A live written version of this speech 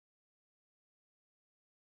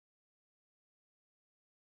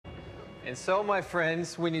And so, my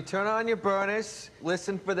friends, when you turn on your burners,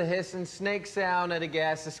 listen for the hissing snake sound of the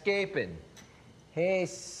gas escaping.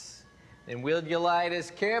 Hiss. Then wield your lighters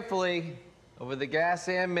carefully over the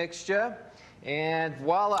gas-air mixture, and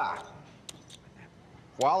voila.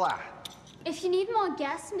 Voila. If you need more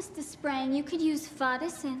gas, Mr. Sprang, you could use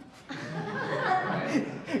Fardison.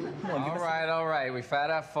 All right, we've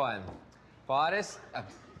had our fun.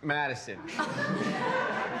 Madison.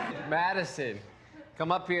 Madison,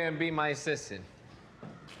 come up here and be my assistant.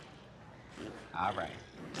 All right.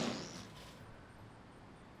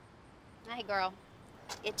 Hey, girl.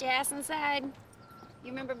 Get your ass inside. You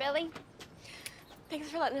remember Billy? Thanks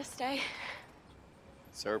for letting us stay.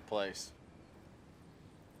 It's her place.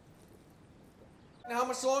 How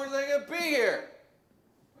much longer are they gonna be here?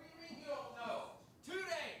 What do you mean you don't know? 2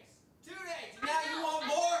 days! 2 days! And now you want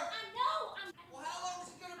more? I know! Well, how long is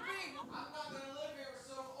it gonna be? I'm not gonna live here with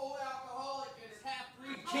some old alcoholic and his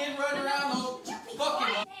half-breed kid running around the whole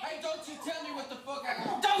fucking... Hey, don't you tell me what the fuck I...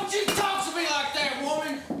 Don't you talk to me like that,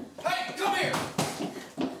 woman! Hey, come here!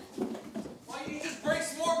 Why don't you just bring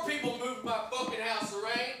some more people to move my fucking house,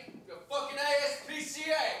 Lorraine? The fucking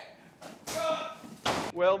ASPCA!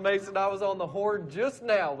 Well, Mason, I was on the horn just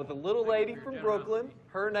now with a little lady from Brooklyn.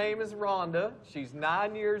 Her name is Rhonda. She's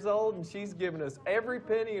 9 years old, and she's giving us every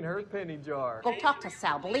penny in her penny jar. Go talk to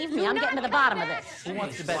Sal. Believe me, I'm getting to the bottom of this. Who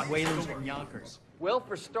wants to bet Whalers and Yonkers? Well,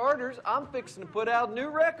 for starters, I'm fixing to put out a new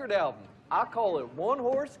record album. I call it One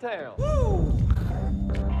Horse Town. Woo!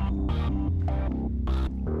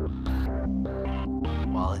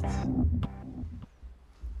 Wallet.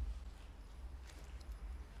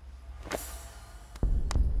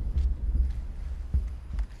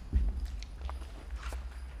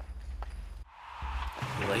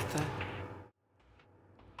 You like that?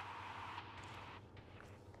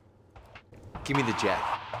 Give me the jack.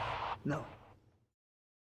 No.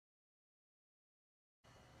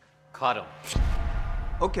 Caught him.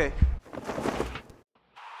 Okay.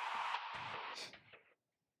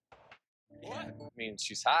 What? I mean,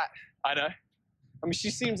 she's hot. I know. I mean,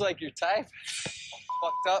 she seems like your type.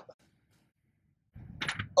 Fucked up.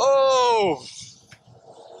 Oh!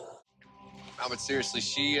 No, but seriously,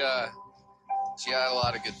 she had a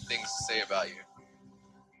lot of good things to say about you.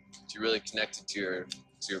 She really connected to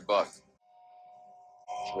your buck.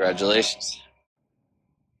 Congratulations.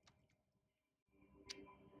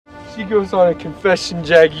 She goes on a confession,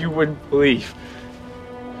 Jag, you wouldn't believe.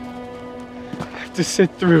 I have to sit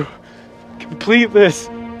through a complete list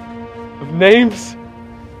of names,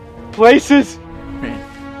 places. Man.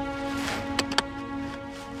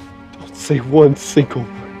 Don't say one single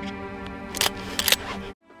word.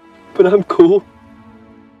 But I'm cool.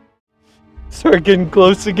 Start getting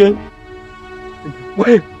close again. And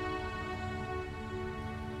wham!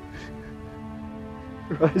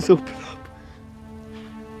 Her eyes open up.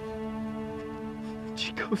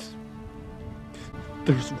 She goes,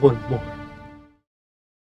 there's one more.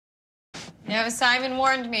 You know, Simon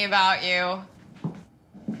warned me about you.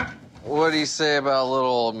 What do you say about little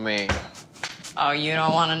old me? Oh, you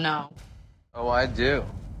don't want to know. Oh, I do.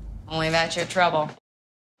 Only that's your trouble.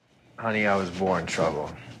 Honey, I was born trouble.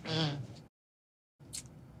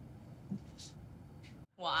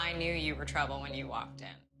 Well, I knew you were trouble when you walked in.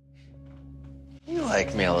 You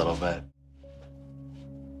like me a little bit.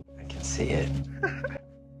 I can see it.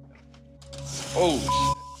 Oh,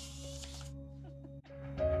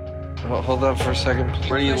 shit. Well, hold up for a second.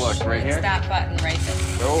 Where do you look? Right here? It's that button right there.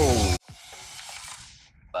 Oh.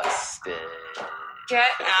 Busted. Get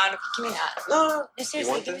out of... Give me that. No. Seriously, You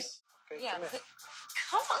want give me- this? Yeah.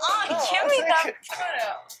 Come on, give me that photo.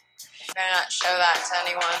 Better not show that to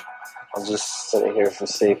anyone. I'll just set it here for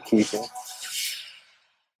safekeeping.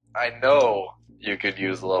 I know you could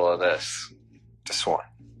use a little of this. Just one.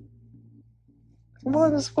 Come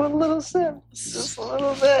on, just one little sip. Just a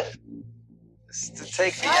little bit. Just to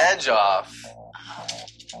take the edge off.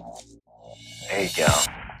 There you go.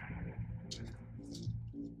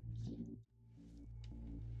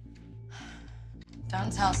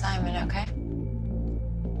 Don't tell Simon, okay?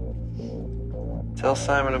 Tell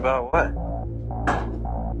Simon about what?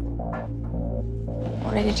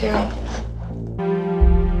 What did you do?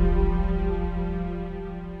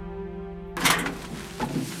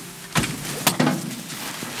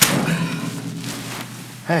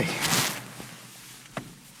 Hey.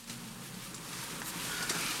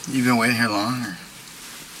 You been waiting here long, or?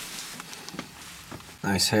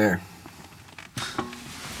 Nice hair.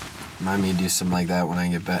 Remind me to do something like that when I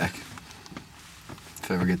get back.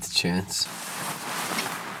 If I ever get the chance.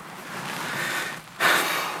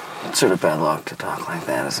 It's sort of bad luck to talk like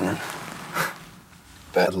that, isn't it?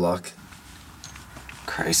 Bad luck?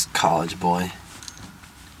 Christ, college boy.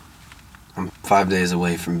 I'm 5 days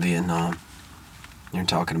away from Vietnam. You're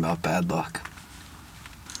talking about bad luck.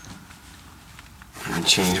 You haven't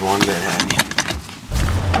changed one bit, have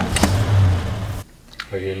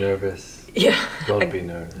you? Are you nervous? Yeah. Don't be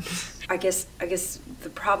nervous. I guess the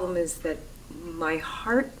problem is that my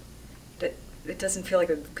heart, that it doesn't feel like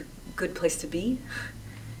a good place to be.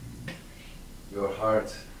 Your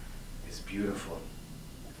heart is beautiful.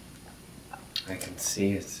 I can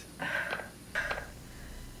see it.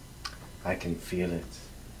 I can feel it.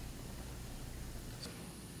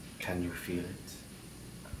 Can you feel it?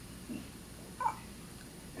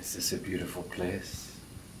 Is this a beautiful place?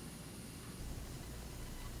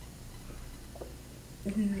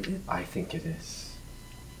 I think it is.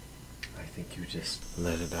 I think you just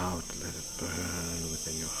let it out, let it burn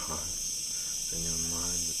within your heart, within your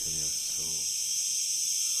mind, within your soul.